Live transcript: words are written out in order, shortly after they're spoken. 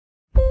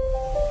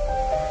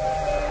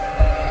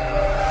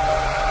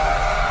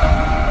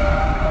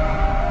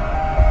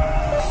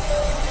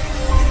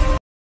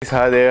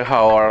hi there,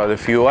 how are all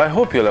of you? I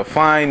hope you all are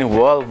fine.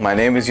 Well, my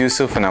name is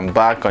Yusuf and I'm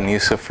back on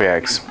Yusuf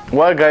Reacts.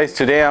 Well guys,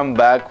 today I'm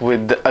back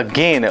with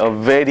again a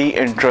very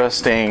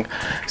interesting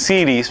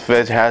series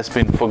which has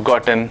been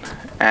forgotten,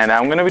 and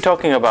I'm going to be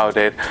talking about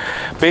it.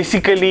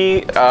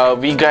 Basically,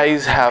 we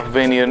guys have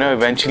been,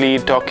 eventually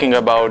talking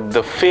about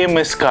the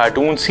famous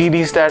cartoon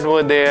series that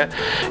were there.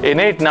 In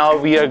it now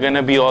we are going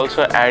to be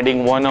also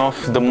adding one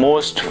of the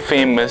most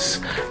famous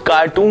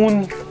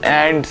cartoon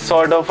and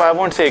sort of, I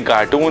won't say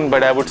cartoon,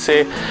 but I would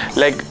say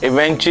like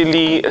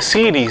eventually a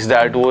series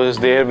that was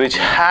there which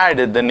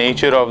had the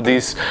nature of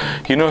these,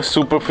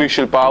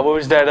 superficial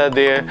powers that are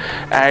there.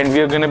 And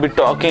we are going to be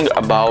talking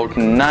about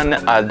none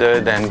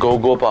other than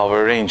Go-Go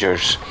Power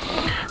Rangers.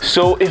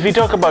 So if we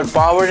talk about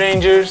Power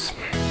Rangers,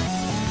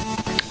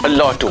 a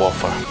lot to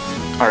offer.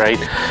 Alright,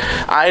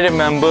 I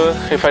remember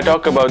if I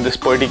talk about this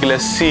particular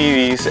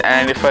series,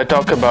 and if I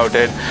talk about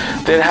it,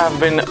 there have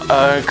been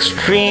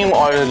extreme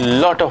or a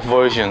lot of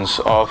versions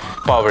of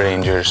Power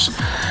Rangers.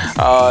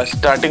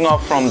 Starting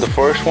off from the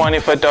first one,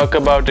 if I talk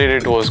about it,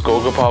 it was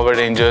Go-Go Power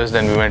Rangers,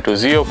 then we went to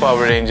Zeo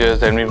Power Rangers,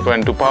 then we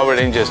went to Power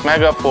Rangers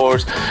Mega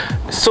Force,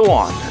 so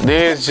on.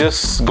 There's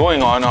just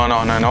going on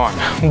and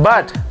on.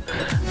 But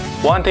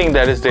one thing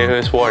that is there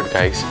is what,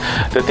 guys?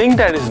 The thing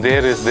that is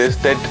there is this,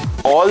 that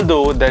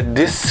although that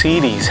this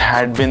series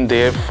had been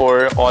there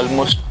for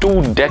almost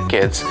 2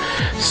 decades,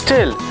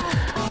 still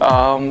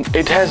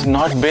it has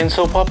not been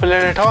so popular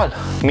at all.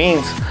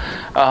 Means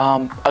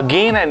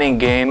again and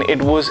again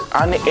it was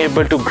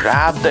unable to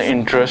grab the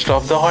interest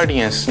of the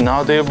audience.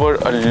 Now there were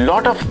a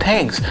lot of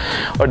things,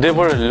 or there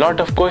were a lot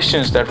of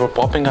questions that were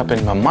popping up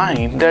in my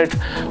mind, that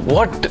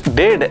what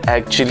did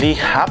actually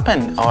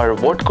happen, or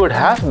what could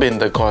have been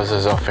the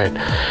causes of it.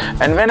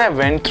 And when I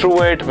went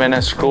through it, when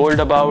I scrolled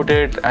about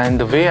it, and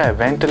the way I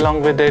went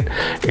along with it,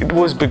 it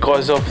was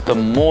because of the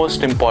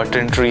most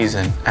important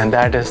reason, and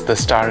that is the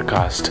star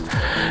cast.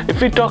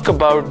 If we talk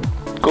about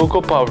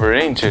Go-Go Power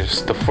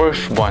Rangers, the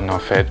first one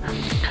of it,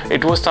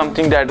 it was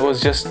something that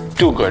was just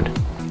too good.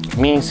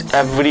 Means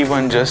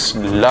everyone just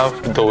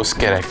loved those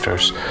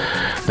characters.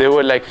 There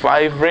were like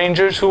 5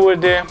 Rangers who were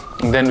there.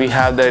 Then we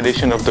have the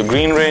addition of the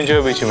Green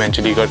Ranger, which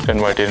eventually got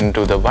converted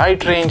into the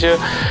White Ranger.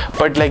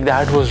 But like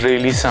that was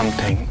really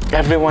something.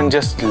 Everyone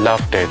just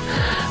loved it.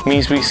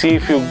 Means we see a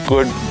few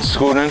good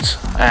students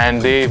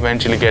and they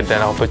eventually get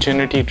that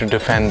opportunity to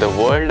defend the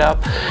world up.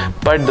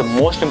 But the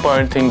most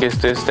important thing is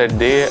this, that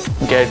they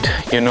get,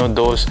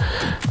 those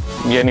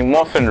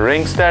morphin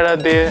rings that are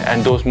there,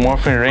 and those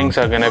morphin rings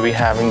are going to be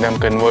having them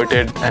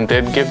converted, and they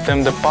give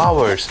them the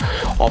powers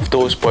of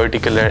those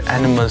particular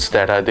animals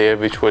that are there,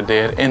 which were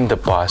there in the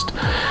past.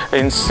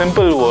 In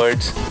simple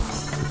words,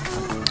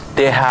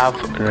 they have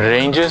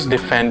rangers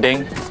defending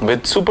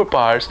with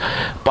superpowers.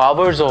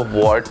 Powers of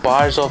what?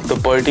 Powers of the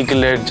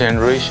particular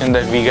generation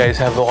that we guys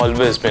have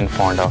always been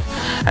fond of,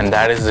 and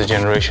that is the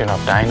generation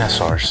of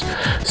dinosaurs.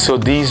 So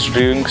these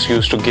rings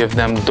used to give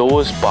them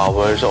those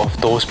powers of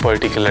those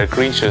particular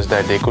creatures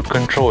that they could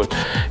control.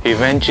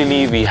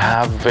 Eventually we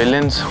have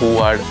villains who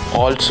are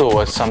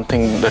also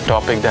the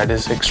topic that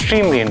is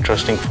extremely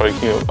interesting for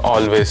you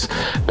always,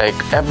 like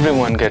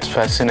everyone gets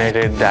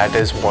fascinated. That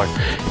is what?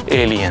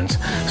 Aliens.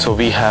 So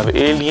we have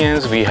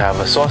aliens, we have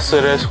a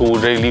sorceress who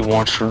really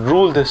wants to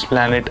rule this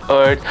planet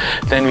Earth,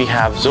 then we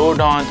have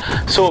Zordon,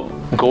 so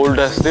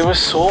Goldust. There were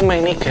so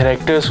many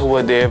characters who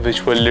were there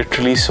which were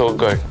literally so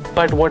good.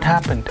 But what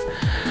happened?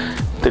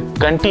 The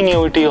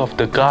continuity of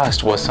the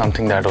cast was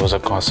something that was a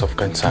cause of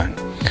concern.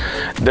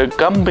 The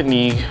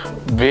company,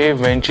 they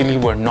eventually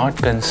were not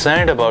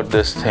concerned about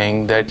this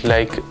thing, that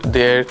like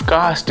their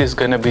cast is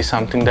gonna be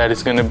something that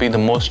is gonna be the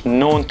most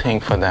known thing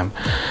for them.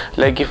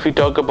 Like if we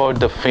talk about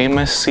the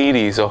famous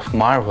series of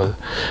Marvel,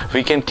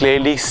 we can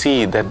clearly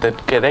see that the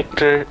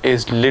character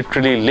is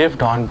literally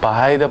lived on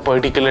by the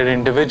particular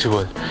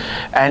individual,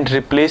 and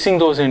replacing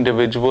those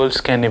individuals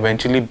can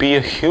eventually be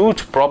a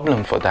huge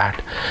problem for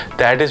that.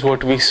 That is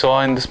what we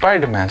saw in the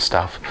Spider-Man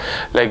stuff.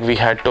 Like we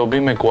had Tobey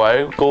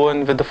Maguire go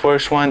in with the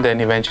first one,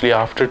 then eventually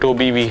after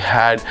Tobey we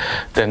had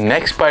the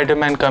next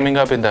Spider-Man coming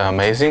up in the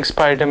Amazing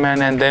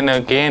Spider-Man, and then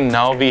again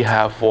now we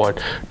have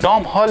what?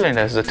 Tom Holland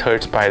as the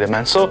 3rd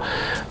Spider-Man. So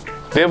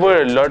there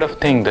were a lot of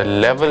things, the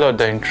level or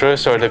the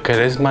interest or the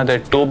charisma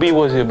that Tobey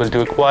was able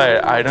to acquire,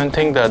 I don't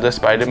think the other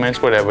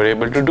Spider-Mans were ever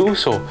able to do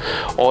so.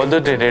 Although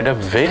they did a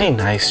very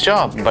nice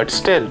job, but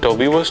still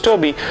Tobey was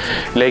Tobey.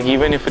 Like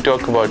even if you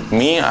talk about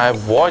me, I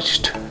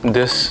watched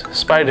this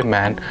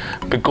Spider-Man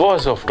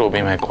because of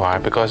Tobey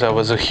Maguire, because I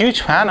was a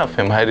huge fan of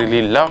him. I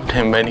really loved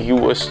him when he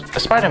was a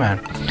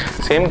Spider-Man.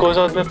 Same goes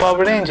out with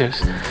Power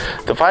Rangers.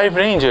 The 5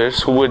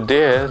 Rangers who were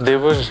there, they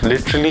were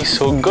literally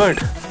so good.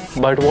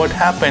 But what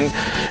happened?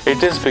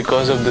 It is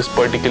because of this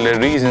particular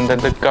reason that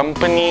the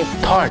company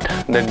thought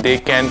that they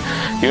can,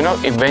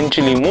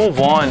 eventually move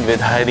on with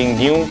hiring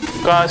new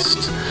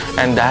casts,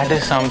 and that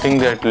is something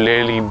that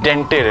really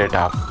dented it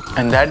up.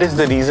 And that is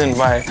the reason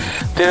why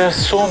there are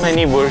so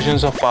many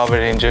versions of Power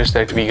Rangers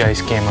that we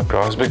guys came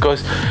across,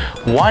 because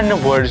one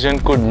version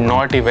could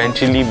not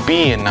eventually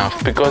be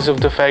enough, because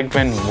of the fact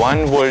when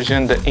one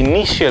version, the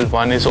initial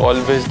one, is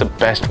always the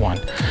best one.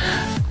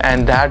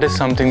 And that is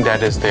something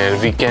that is there.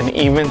 We can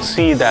even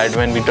see that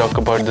when we talk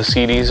about the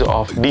series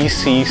of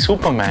DC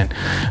Superman.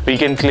 We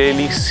can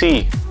clearly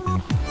see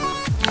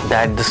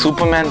that the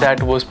Superman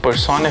that was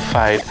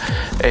personified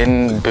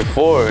in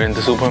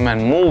the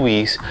Superman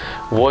movies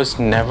was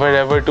never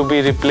ever to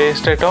be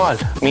replaced at all.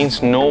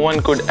 Means no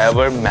one could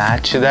ever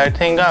match that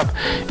thing up.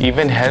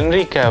 Even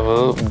Henry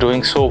Cavill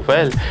doing so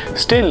well,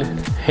 still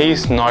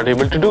he's not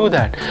able to do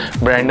that.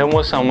 Brandon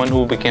was someone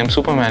who became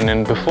Superman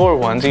in before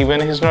ones,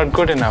 even he's not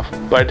good enough.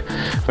 But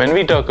when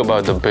we talk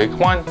about the big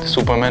one,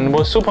 Superman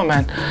was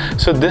Superman.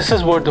 So this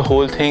is what the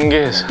whole thing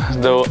is.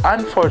 Though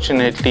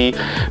unfortunately,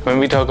 when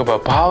we talk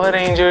about Power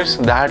Rangers,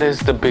 that is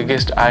the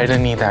biggest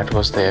irony that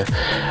was there.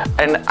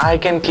 And I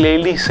can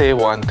clearly say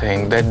one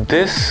thing, that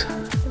this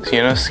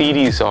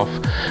series of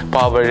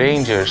Power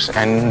Rangers,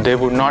 and they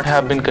would not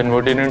have been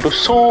converted into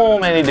so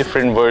many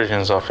different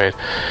versions of it,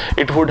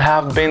 it would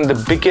have been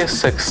the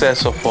biggest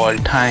success of all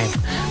time,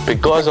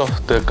 because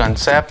of the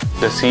concept,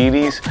 the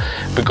series,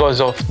 because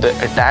of the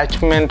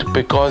attachment,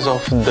 because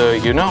of the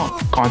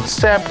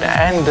concept,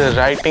 and the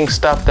writing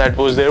stuff that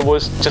was there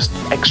was just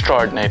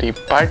extraordinary.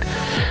 But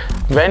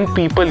when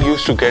people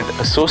used to get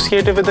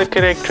associated with the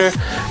character,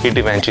 it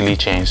eventually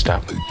changed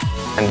up.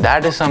 And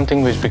that is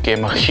something which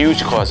became a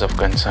huge cause of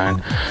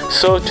concern.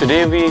 So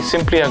today we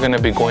simply are going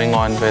to be going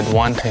on with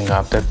one thing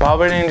up, that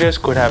Power Rangers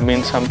could have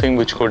been something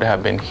which could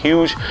have been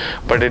huge,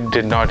 but it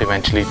did not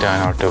eventually turn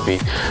out to be.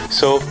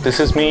 So this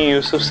is me,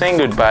 Yusuf, saying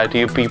goodbye to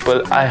you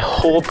people. I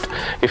hoped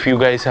if you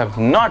guys have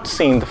not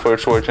seen the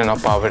first version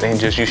of Power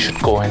Rangers, you should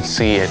go and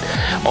see it.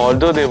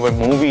 Although there were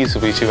movies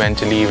which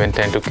eventually even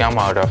tend to come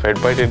out of it,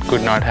 but it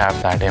could not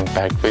have that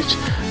impact which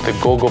the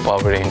Go-Go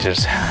Power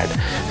Rangers had.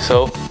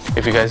 So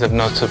if you guys have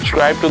not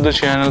subscribed to the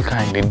channel,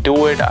 kindly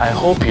do it. I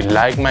hope you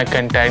like my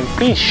content.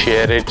 Please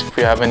share it. If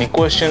you have any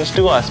questions,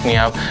 do ask me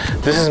out.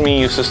 This is me,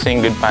 Yusuf,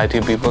 saying goodbye to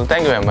you people.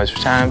 Thank you very much for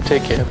your time.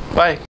 Take care. Bye.